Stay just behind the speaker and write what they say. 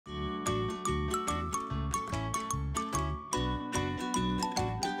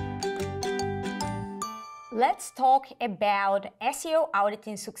Let's talk about SEO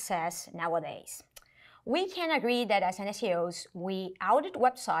auditing success nowadays. We can agree that as an SEOs, we audit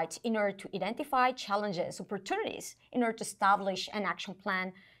websites in order to identify challenges, opportunities, in order to establish an action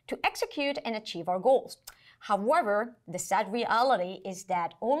plan to execute and achieve our goals. However, the sad reality is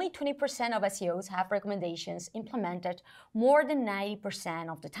that only 20% of SEOs have recommendations implemented more than 90%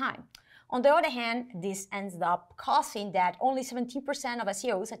 of the time. On the other hand, this ends up causing that only 17% of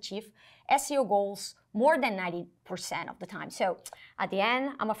SEOs achieve SEO goals more than 90% of the time. So at the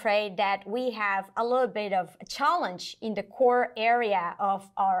end, I'm afraid that we have a little bit of a challenge in the core area of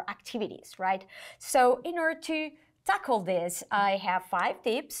our activities, right? So in order to tackle this, I have 5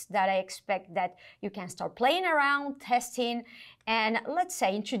 tips that I expect that you can start playing around, testing, and let's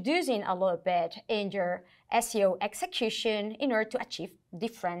say introducing a little bit in your SEO execution in order to achieve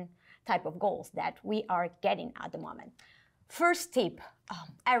different type of goals that we are getting at the moment. First tip,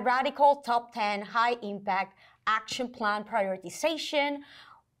 a radical top 10 high impact action plan prioritization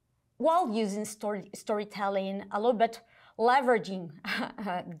while using storytelling, a little bit leveraging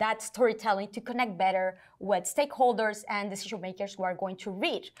that storytelling to connect better with stakeholders and decision makers who are going to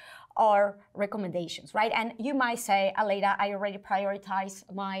read our recommendations, right? And you might say, Aleyda, I already prioritize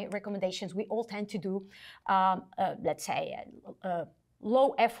my recommendations. We all tend to do, let's say,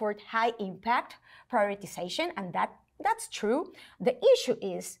 low effort, high impact prioritization, and that's true. The issue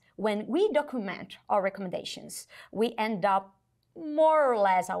is when we document our recommendations, we end up more or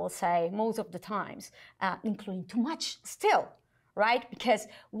less, I will say, most of the times, including too much still, right? Because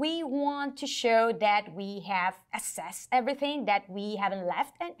we want to show that we have assessed everything, that we haven't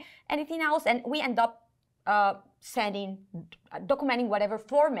left anything else, and we end up documenting whatever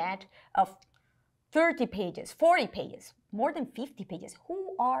format of 30 pages, 40 pages, more than 50 pages.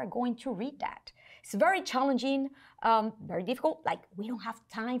 Who are going to read that? It's very challenging, very difficult. Like, we don't have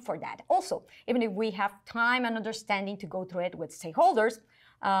time for that. Also, even if we have time and understanding to go through it with stakeholders,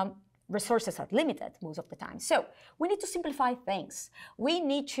 resources are limited most of the time. So we need to simplify things. We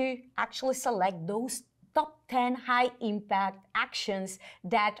need to actually select those top 10 high impact actions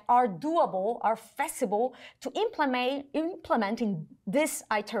that are doable, are feasible to implement in this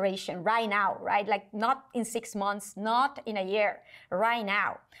iteration right now, right? Like not in 6 months, not in a year, right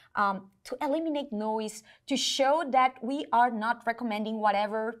now. To eliminate noise, to show that we are not recommending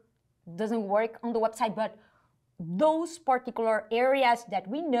whatever doesn't work on the website, but those particular areas that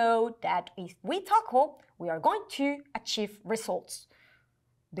we know that if we tackle, we are going to achieve results.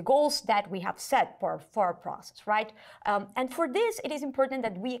 The goals that we have set for our process, right? And for this, it is important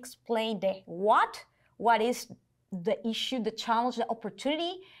that we explain the what is the issue, the challenge, the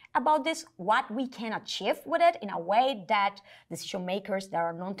opportunity about this, what we can achieve with it in a way that decision makers that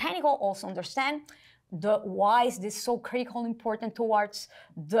are non-technical also understand. The why is this so critical, important towards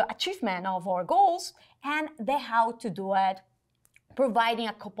the achievement of our goals, and the how to do it, providing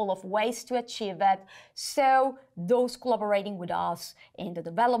a couple of ways to achieve it, so those collaborating with us in the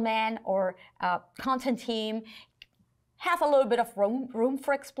development or content team have a little bit of room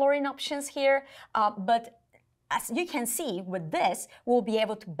for exploring options here. But as you can see with this, we'll be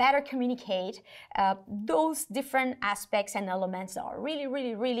able to better communicate those different aspects and elements that are really,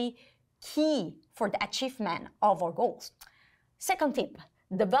 really, really key for the achievement of our goals. Second tip,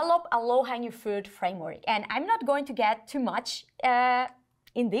 develop a low-hanging fruit framework. And I'm not going to get too much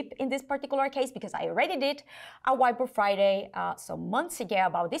in deep in this particular case because I already did a Whiteboard Friday some months ago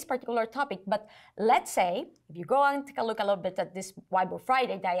about this particular topic. But let's say, if you go and take a look a little bit at this Whiteboard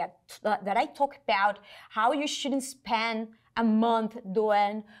Friday that I talk about how you shouldn't spend a month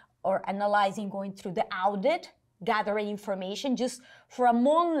doing or analyzing, going through the audit, gathering information just for a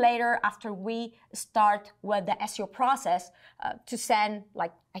month later after we start with the SEO process to send,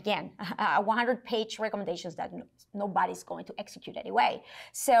 like, again, 100-page recommendations that nobody's going to execute anyway.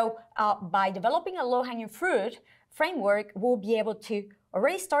 So by developing a low-hanging fruit framework, we'll be able to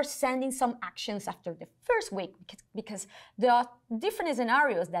already start sending some actions after the first week because there are different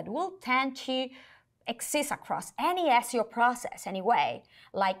scenarios that will tend to exist across any SEO process anyway,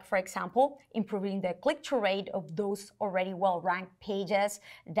 like, for example, improving the click-through rate of those already well-ranked pages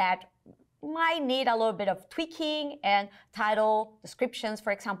that might need a little bit of tweaking and title, descriptions,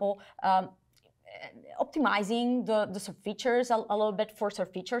 for example, optimizing the search features a little bit for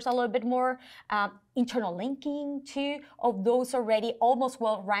search features a little bit more, internal linking too of those already almost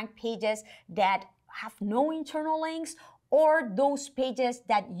well-ranked pages that have no internal links, or those pages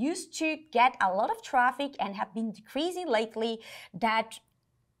that used to get a lot of traffic and have been decreasing lately, that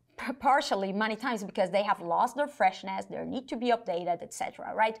partially many times because they have lost their freshness, they need to be updated,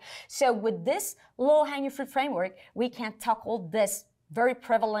 etc., right? So with this low-hanging fruit framework, we can tackle this very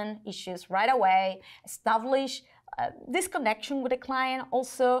prevalent issues right away, establish this connection with the client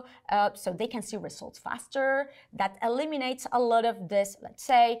also, so they can see results faster. That eliminates a lot of this, let's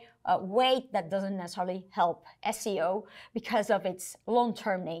say, weight that doesn't necessarily help SEO because of its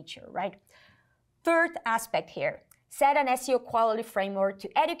long-term nature, right? Third aspect here, set an SEO quality framework to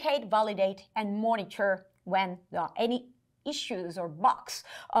educate, validate, and monitor when there are any issues or bugs.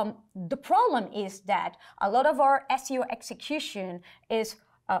 The problem is that a lot of our SEO execution is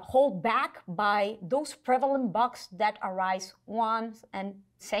hold back by those prevalent bugs that arise once and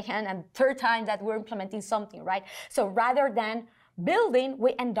second and third time that we're implementing something, right? So rather than building,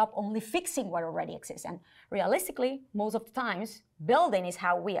 we end up only fixing what already exists. And realistically, most of the times, building is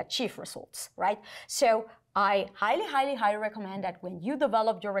how we achieve results, right? So I highly recommend that when you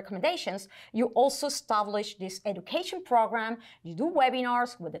develop your recommendations, you also establish this education program. You do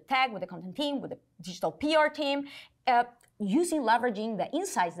webinars with the tech, with the content team, with the digital PR team, leveraging the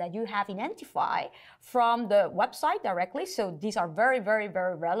insights that you have identified from the website directly. So these are very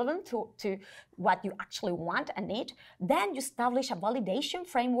relevant to what you actually want and need. Then you establish a validation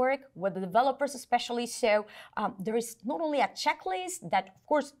framework with the developers especially. So there is not only a checklist that, of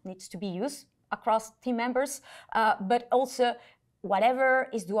course, needs to be used across team members, but also whatever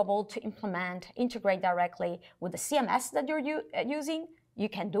is doable to implement, integrate directly with the CMS that you're using, you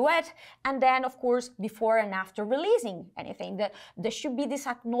can do it. And then, of course, before and after releasing anything, there should be this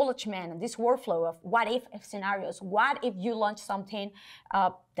acknowledgement, this workflow of what if scenarios. What if you launch something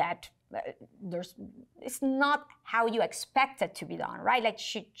that it's not how you expect it to be done, right? Like,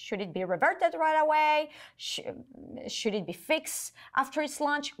 should it be reverted right away? Should it be fixed after its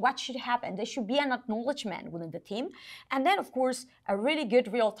launch? What should happen? There should be an acknowledgement within the team. And then, of course, a really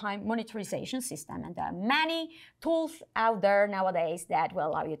good real-time monetization system. And there are many tools out there nowadays that will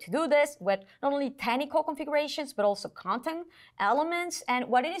allow you to do this with not only technical configurations, but also content elements. And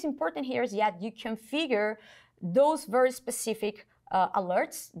what it is important here is that you configure those very specific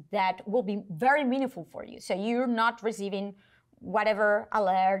alerts that will be very meaningful for you. So you're not receiving whatever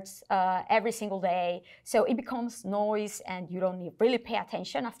alerts every single day. So it becomes noise and you don't really pay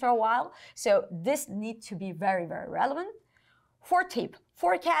attention after a while. So this needs to be very relevant. Fourth tip,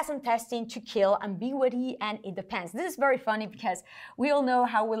 forecast and testing to kill ambiguity and it depends. This is very funny because we all know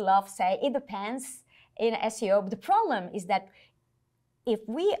how we love say it depends in SEO. But the problem is that if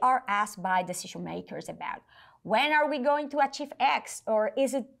we are asked by decision makers about when are we going to achieve X, or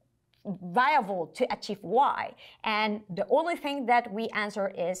is it viable to achieve Y? And the only thing that we answer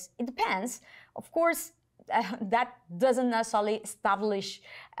is, it depends. Of course, that doesn't necessarily establish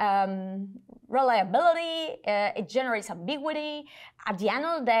reliability. It generates ambiguity. At the end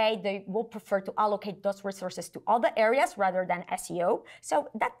of the day, they will prefer to allocate those resources to other areas rather than SEO. So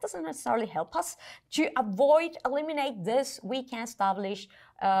that doesn't necessarily help us. To eliminate this, we can establish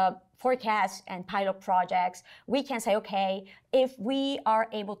forecasts and pilot projects. We can say, okay, if we are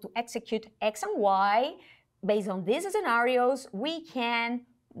able to execute X and Y based on these scenarios, we can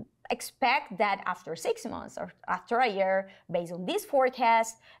expect that after 6 months or after a year, based on this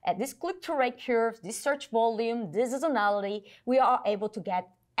forecast, this click-through rate curve, this search volume, this seasonality, we are able to get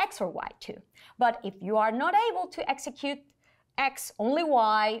X or Y too. But if you are not able to execute X, only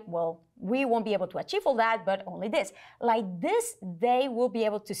Y, well, we won't be able to achieve all that, but only this. Like this, they will be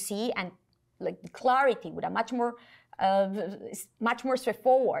able to see and like the clarity with a much more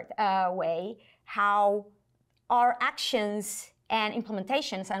straightforward way how our actions and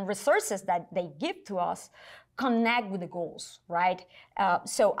implementations and resources that they give to us connect with the goals, right?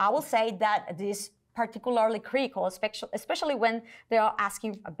 So I will say that this is particularly critical, especially when they are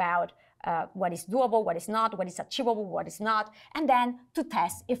asking about what is doable, what is not, what is achievable, what is not, and then to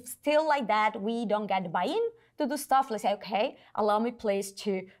test. If still like that, we don't get the buy-in to do stuff, let's say, okay, allow me please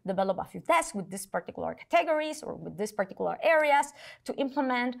to develop a few tests with these particular categories or with these particular areas to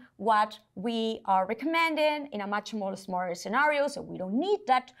implement what we are recommending in a much more smaller scenario, so we don't need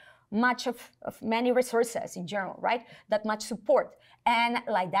that much of many resources in general, right? That much support. And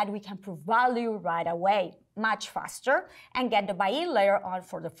like that, we can prove value right away, much faster, and get the buy-in later on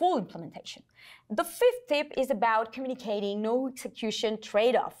for the full implementation. The fifth tip is about communicating no execution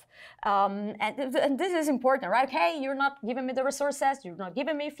trade-off. And this is important, right? Okay, you're not giving me the resources, you're not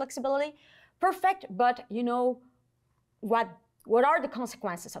giving me flexibility. Perfect, but you know what are the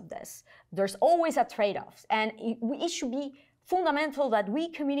consequences of this? There's always a trade-off, and it should be fundamental that we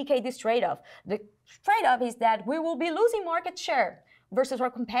communicate this trade-off. The trade-off is that we will be losing market share versus our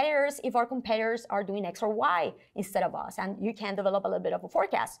competitors if our competitors are doing X or Y instead of us. And you can develop a little bit of a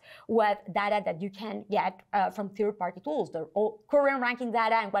forecast with data that you can get from third-party tools, the current ranking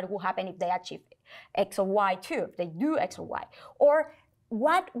data and what will happen if they achieve X or Y too, if they do X or Y. Or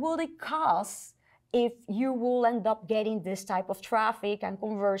what will it cost if you will end up getting this type of traffic and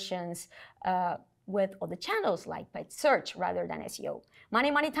conversions with other channels like paid search rather than SEO?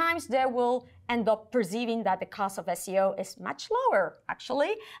 Many times they will end up perceiving that the cost of SEO is much lower,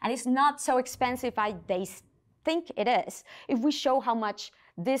 actually, and it's not so expensive as they think it is if we show how much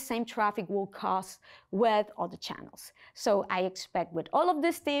this same traffic will cost with other channels. So I expect with all of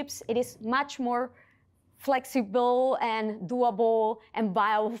these tips, it is much more flexible and doable and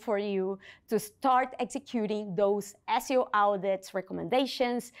viable for you to start executing those SEO audits,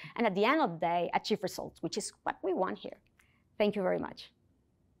 recommendations, and at the end of the day, achieve results, which is what we want here. Thank you very much.